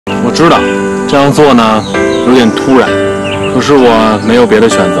我知道这样做呢有点突然，可是我没有别的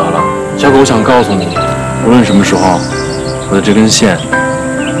选择了。小狗，我想告诉你，无论什么时候，我的这根线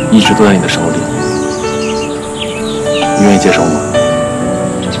一直都在你的手里，你愿意接受吗？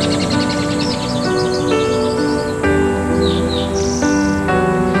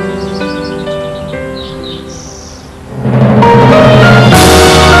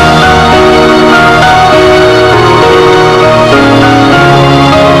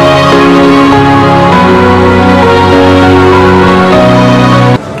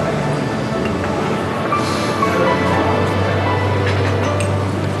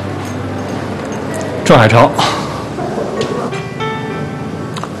赵海潮，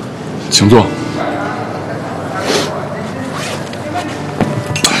请坐。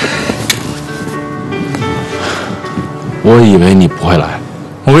我以为你不会来。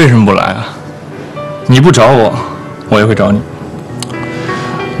我为什么不来啊？你不找我，我也会找你。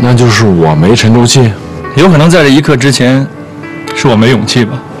那就是我没沉住气。有可能在这一刻之前，是我没勇气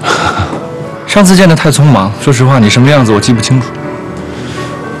吧。上次见得太匆忙，说实话，你什么样子我记不清楚。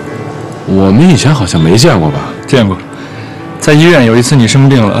我们以前好像没见过吧？见过，在医院有一次你生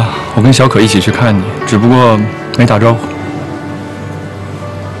病了，我跟小可一起去看你，只不过没打招呼。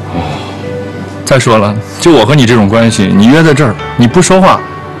哦。再说了，就我和你这种关系，你约在这儿，你不说话，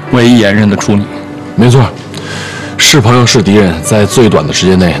我也一眼认得出你。没错，是朋友是敌人，在最短的时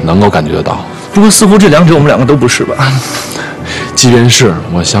间内能够感觉得到。不过似乎这两者我们两个都不是吧？即便是，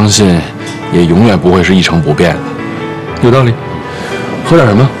我相信也永远不会是一成不变的。有道理。喝点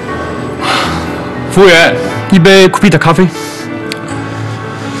什么？服务员，一杯苦皮的咖啡。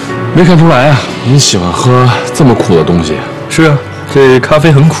没看出来啊，你喜欢喝这么苦的东西。是啊，这咖啡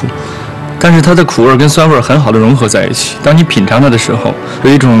很苦，但是它的苦味跟酸味很好的融合在一起。当你品尝它的时候，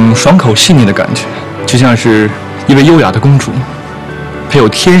有一种爽口细腻的感觉，就像是一位优雅的公主，配有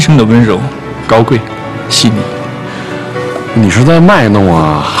天生的温柔、高贵、细腻。你是在卖弄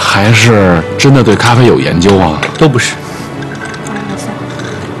啊，还是真的对咖啡有研究啊？都不是。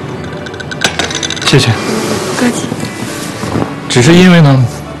谢谢。不客气。只是因为呢，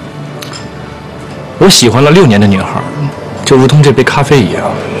我喜欢了6年的女孩，就如同这杯咖啡一样。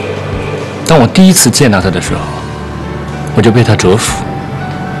当我第一次见到她的时候，我就被她折服，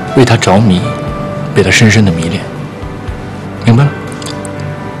为她着迷，被她深深的迷恋。明白了？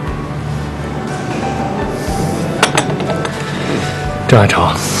郑海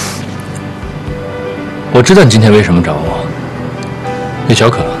潮，我知道你今天为什么找我，那小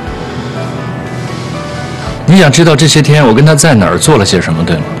可。你想知道这些天我跟他在哪儿做了些什么，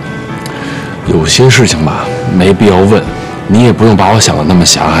对吗？有些事情吧，没必要问，你也不用把我想的那么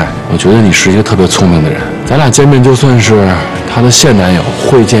狭隘。我觉得你是一个特别聪明的人，咱俩见面就算是他的现男友，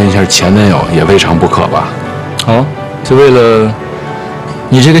会见一下前男友也未尝不可吧？哦，就为了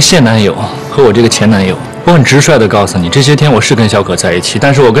你这个现男友和我这个前男友，我很直率地告诉你，这些天我是跟小可在一起，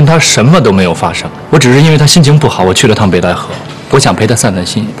但是我跟他什么都没有发生。我只是因为他心情不好，我去了趟北戴河。我想陪他散散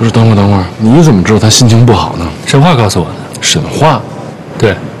心。不是，等会儿，你怎么知道他心情不好呢？神话告诉我的。神话？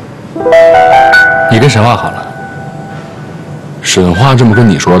对。你跟神话好了。神话这么跟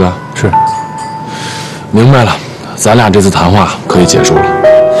你说的？是。明白了，咱俩这次谈话可以结束了。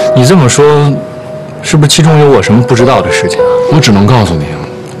你这么说，是不是其中有我什么不知道的事情啊？我只能告诉你，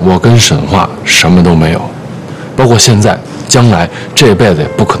我跟神话什么都没有，包括现在、将来、这辈子也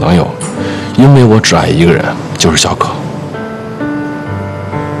不可能有，因为我只爱一个人，就是小可。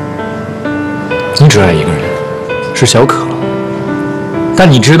你只爱一个人，是小可。但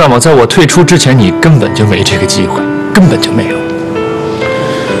你知道吗？在我退出之前，你根本就没这个机会，根本就没有。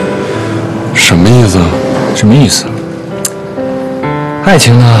什么意思？什么意思？爱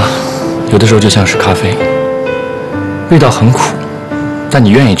情呢，有的时候就像是咖啡，味道很苦，但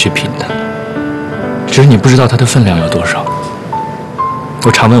你愿意去品它，只是你不知道它的分量有多少。我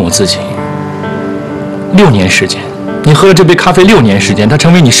常问我自己，6年时间。你喝了这杯咖啡6年时间，它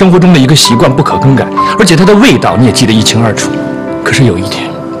成为你生活中的一个习惯，不可更改，而且它的味道你也记得一清二楚。可是有一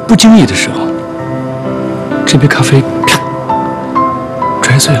天，不经意的时候，这杯咖啡咔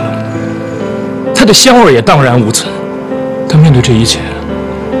摔碎了，它的香味也荡然无存。但面对这一切，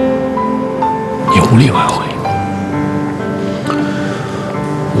你无力挽回。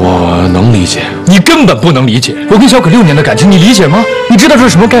我能理解。你根本不能理解。我跟小可6年的感情，你理解吗？你知道这是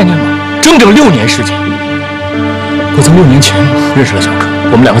什么概念吗？整整6年时间。我从6年前认识了小可，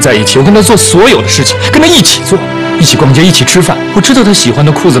我们2个在一起，我跟他做所有的事情，跟他一起做，一起逛街，一起吃饭。我知道他喜欢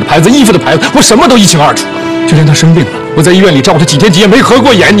的裤子的牌子、衣服的牌子，我什么都一清二楚。就连他生病了，我在医院里照顾他几天几夜，没合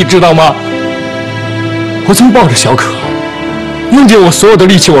过眼，你知道吗？我曾抱着小可，用尽我所有的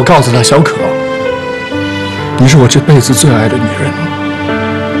力气，我告诉他：小可，你是我这辈子最爱的女人。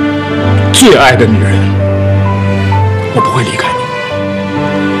最爱的女人，我不会离开你，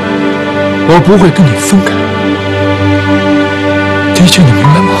我不会跟你分开。这一切你明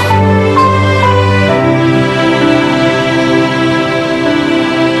白吗？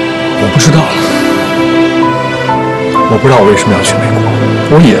我不知道，我不知道我为什么要去美国，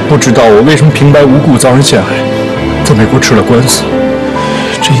我也不知道我为什么平白无故遭人陷害，在美国吃了官司。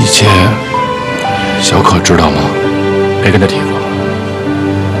这一切，小可知道吗？别跟他提过，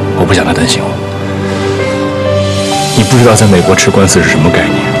我不想他担心我。你不知道在美国吃官司是什么概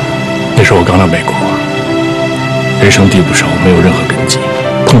念？那时候我刚到美国，人生地不熟，没有任何根基，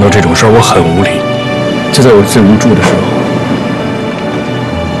碰到这种事儿我很无力。就在我最无助的时候，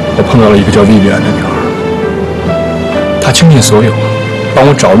我碰到了一个叫Vivian的女孩，她倾尽所有，帮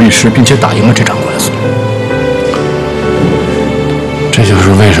我找律师，并且打赢了这场官司。这就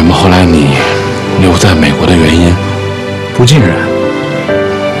是为什么后来你留在美国的原因。不尽然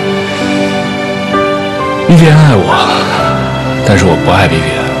，Vivian爱我，但是我不爱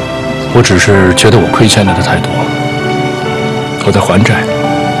Vivian，我只是觉得我亏欠了她太多，我在还债。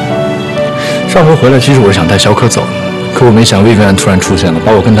上回回来，其实我是想带小可走的，可我没想Vivian突然出现了，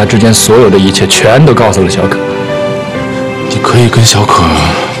把我跟她之间所有的一切全都告诉了小可。你可以跟小可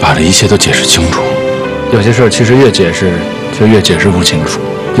把这一切都解释清楚。有些事儿其实越解释就越解释不清楚，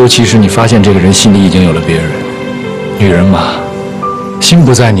尤其是你发现这个人心里已经有了别人。女人嘛，心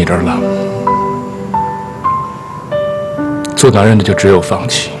不在你这儿了，做男人的就只有放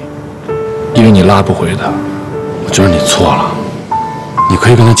弃，因为你拉不回他。我觉得你错了，你可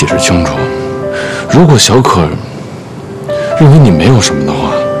以跟他解释清楚。如果小可认为你没有什么的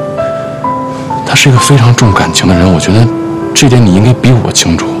话，他是一个非常重感情的人，我觉得这点你应该比我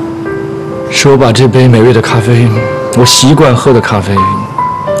清楚。是我把这杯美味的咖啡，我习惯喝的咖啡，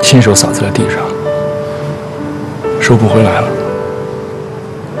亲手洒在了地上，收不回来了。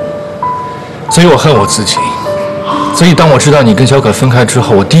所以我恨我自己。所以当我知道你跟小可分开之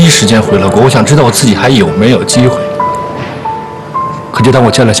后，我第一时间回了国，我想知道我自己还有没有机会。可就当我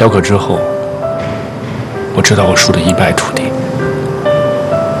见了小可之后，我知道我输得一败涂地，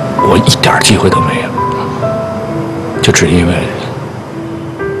我一点机会都没有，就只因为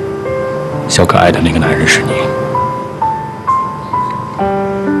小可爱的那个男人是你。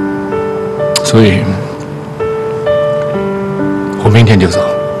所以我明天就走，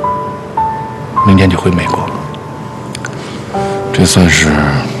明天就回美国。这算是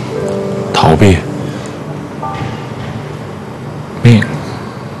逃避？命，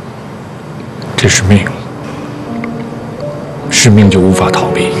这是命，是命就无法逃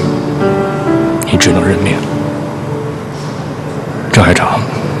避，你只能认命。郑海长，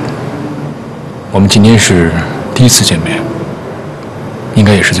我们今天是第一次见面，应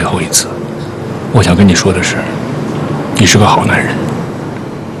该也是最后一次。我想跟你说的是，你是个好男人，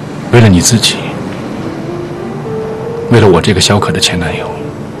为了你自己，为了我这个小可的前男友，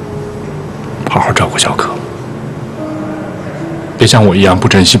好好照顾小可，别像我一样不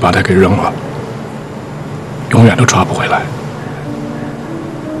珍惜，把他给扔了，永远都抓不回来。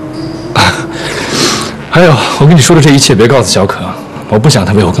还有，我跟你说的这一切别告诉小可，我不想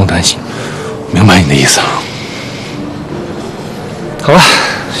他为我更担心。明白你的意思。好了，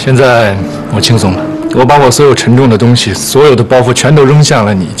现在我轻松了，我把我所有沉重的东西，所有的包袱全都扔向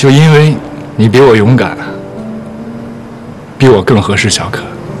了你，就因为你比我勇敢，比我更合适小可。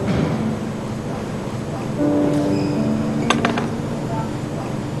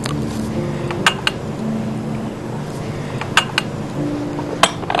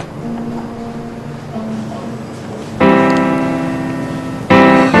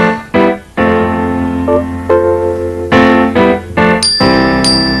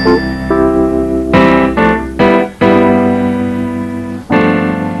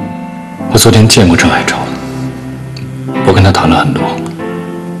我昨天见过郑海潮，我跟他谈了很多。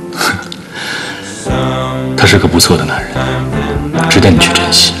他是个不错的男人，值得你去珍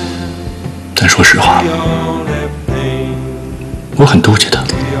惜。但说实话，我很妒忌他，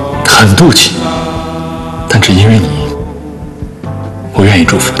很妒忌。但只因为你，我愿意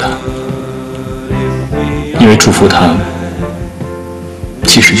祝福他，因为祝福他，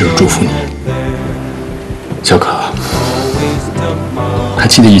其实就是祝福你。小可，还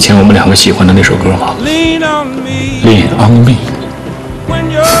记得以前我们两个喜欢的那首歌吗？ Lean on me， Lean on me，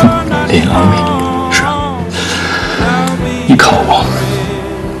 是啊，依靠我。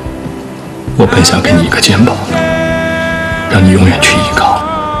我本想给你一个肩膀，让你永远去依靠，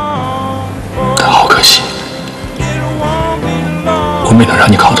但好可惜，我没能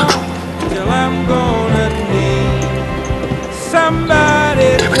让你靠得住。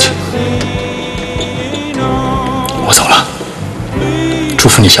对不起，我走了。祝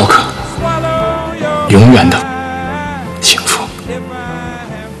福你，小可。永远的幸福、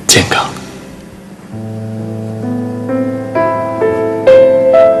健康。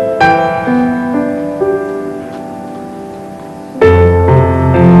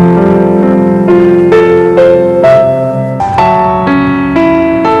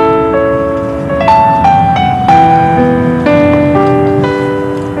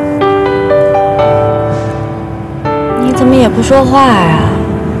你怎么也不说话呀？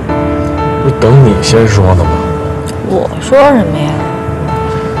不是等你先说的吗？我说什么呀？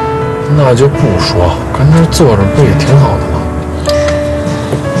那就不说，跟这坐着不也挺好的吗？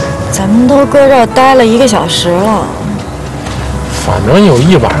咱们都搁这儿待了1个小时了，反正有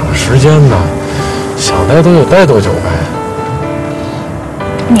1晚上时间呢，想待多久待多久呗。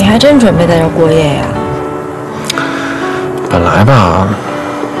你还真准备在这儿过夜呀？本来吧，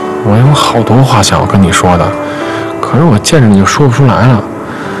我有好多话想要跟你说的，可是我见着你就说不出来了。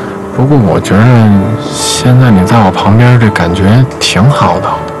不过我觉得现在你在我旁边，这感觉挺好的。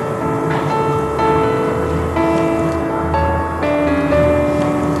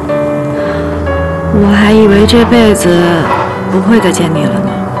我还以为这辈子不会再见你了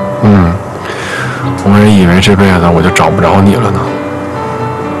呢。我也以为这辈子我就找不着你了呢。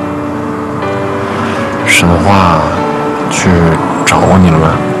沈华去找你了吗？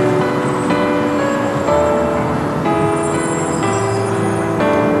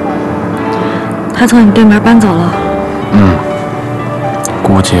他从你对面搬走了。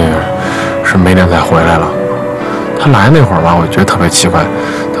估计是没脸再回来了。他来那会儿吧，我觉得特别奇怪。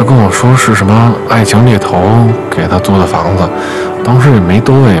他跟我说是什么爱情猎头给他租的房子，当时也没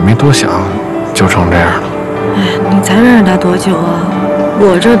多问，也没多想，就成这样了。哎，你才认识他多久啊？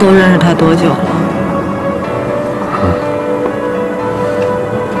我这都认识他多久了？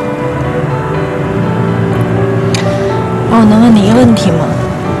我能问你一个问题吗？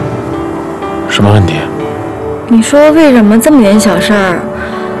什么问题？你说为什么这么点小事儿，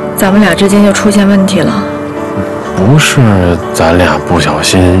咱们俩之间就出现问题了？不是咱俩不小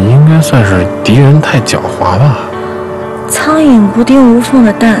心，应该算是敌人太狡猾吧。苍蝇不叮无缝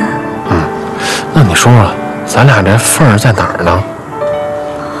的蛋。那你说说，咱俩这份儿在哪儿呢？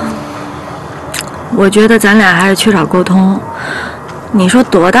我觉得咱俩还是缺少沟通。你说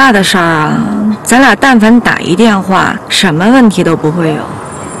多大的事儿啊？咱俩但凡打一电话，什么问题都不会有。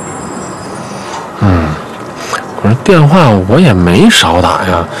可是电话我也没少打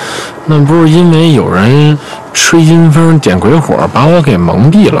呀，那不是因为有人吹阴风点鬼火把我给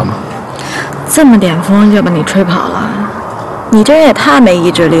蒙蔽了吗？这么点风就把你吹跑了，你这人也太没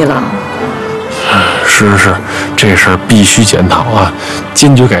意志力了。是，这事儿必须检讨啊，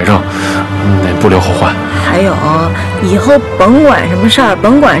坚决改正，不留后患。还有，以后甭管什么事儿，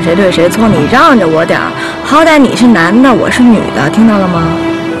甭管谁对谁错，你让着我点儿，好歹你是男的，我是女的，听到了吗？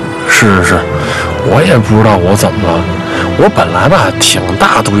是，我也不知道我怎么了，我本来吧挺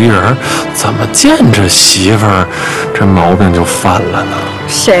大度一人，怎么见着媳妇儿这毛病就犯了呢？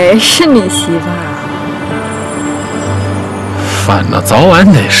谁是你媳妇儿啊？犯的早晚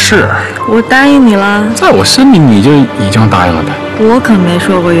得是。我答应你了，在我心里你就已经答应了呗。我可没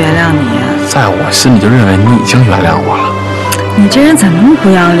说过原谅你呀。在我心里就认为你已经原谅我了。你这人怎么那么不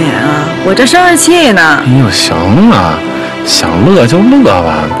要脸啊？我这生着气呢。哎呦，行了，想乐就乐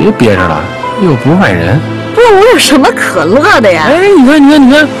吧，别憋着了，又不是外人。不是我有什么可乐的呀？哎，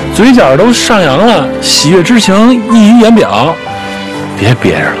你看，嘴角都上扬了，喜悦之情溢于言表。别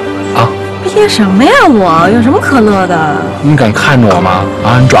憋着了啊！憋什么呀？我有什么可乐的？你敢看着我吗？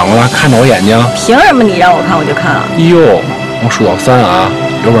啊，你转过来看着我眼睛。凭什么你让我看我就看啊？哎呦，我数到3啊，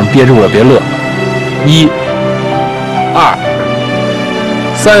有本憋住了别乐。1、2、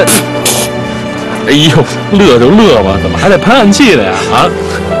3。哎呦，乐就乐吧，怎么还得喷暗器的呀？啊！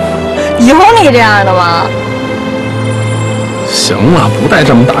有你这样的吗？行了，不带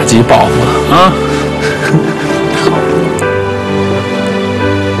这么打击报复的啊！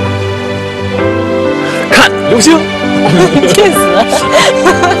看流星，去死！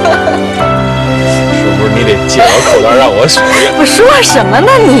是不是你得借我口袋让我许愿？我说什么呢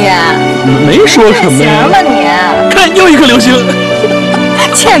你？没说什么呀。行吧你？看又一颗流星，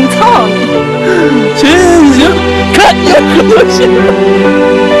欠揍你！行，看又一颗流星。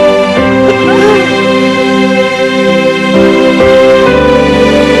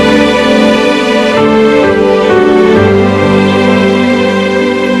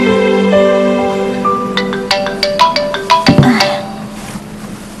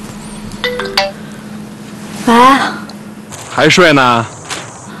喂，还睡呢？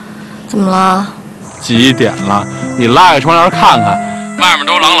怎么了？几点了？你拉开窗帘看看，外面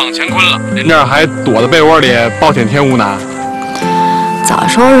都朗朗乾坤了，您这儿还躲在被窝里暴殄天物呢。早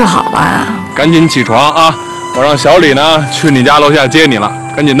收拾好了呀。赶紧起床啊！我让小李呢去你家楼下接你了，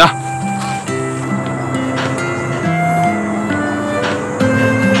赶紧的。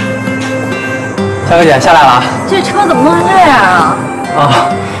小哥姐下来了啊！这车怎么弄成这样啊？啊，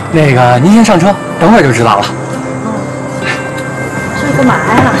那个您先上车，等会儿就知道了。这干嘛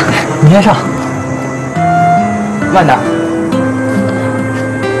呀？您先上，慢点。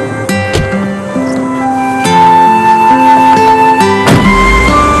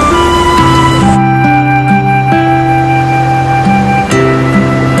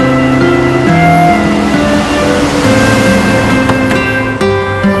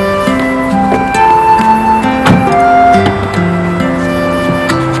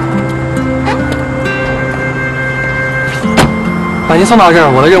把您送到这儿，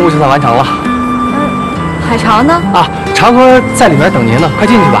我的任务就算完成了。海潮呢？啊，潮哥在里面等您呢，快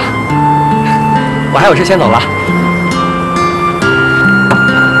进去吧。我还有事先走了。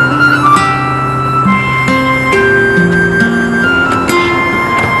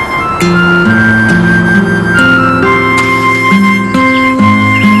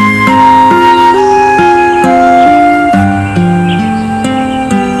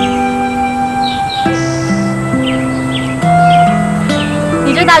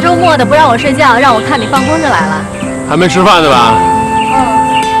大周末的不让我睡觉，让我看你放风筝来了。还没吃饭呢吧？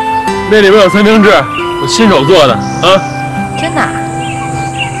那里边有三明治，我亲手做的啊。真的啊？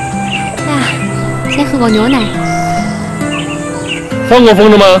呀，先喝口牛奶。放过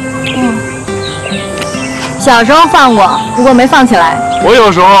风筝吗？小时候放过，不过没放起来。我有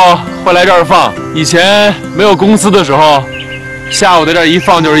时候会来这儿放，以前没有公司的时候，下午在这儿一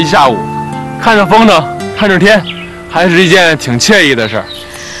放就是一下午，看着风筝，看着天，还是一件挺惬意的事儿。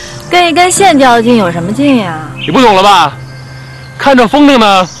跟一根线较劲有什么劲呀？你不懂了吧？看着风筝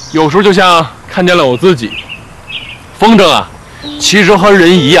呢，有时候就像看见了我自己。风筝啊，其实和人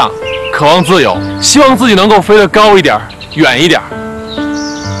一样，渴望自由，希望自己能够飞得高一点、远一点。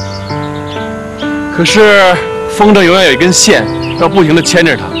可是风筝永远有一根线，要不停地牵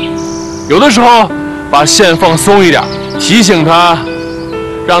着它。有的时候把线放松一点，提醒它，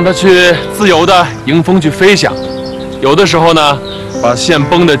让它去自由地迎风去飞翔。有的时候呢，把线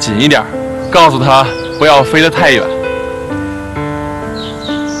绷得紧一点，告诉他不要飞得太远。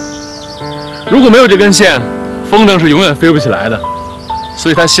如果没有这根线，风筝是永远飞不起来的。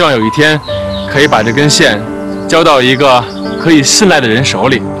所以他希望有一天可以把这根线交到一个可以信赖的人手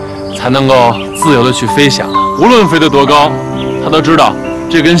里，才能够自由地去飞翔。无论飞得多高，他都知道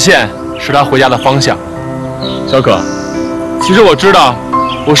这根线是他回家的方向。小可，其实我知道，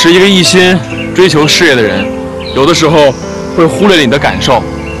我是一个一心追求事业的人，有的时候会忽略你的感受，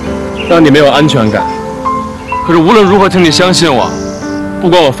让你没有安全感。可是无论如何，请你相信我，不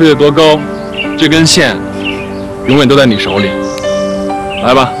管我飞得多高，这根线永远都在你手里。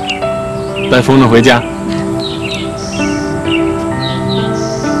来吧，带风筝回家。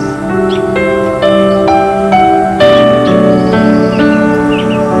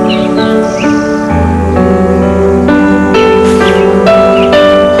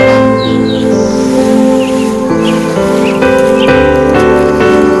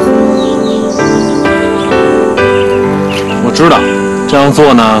知道这样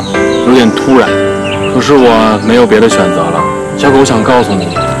做呢有点突然，可是我没有别的选择了。小狗，我想告诉你，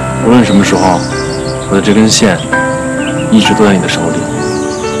无论什么时候，我的这根线一直都在你的手里，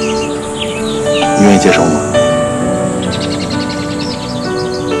你愿意接受吗？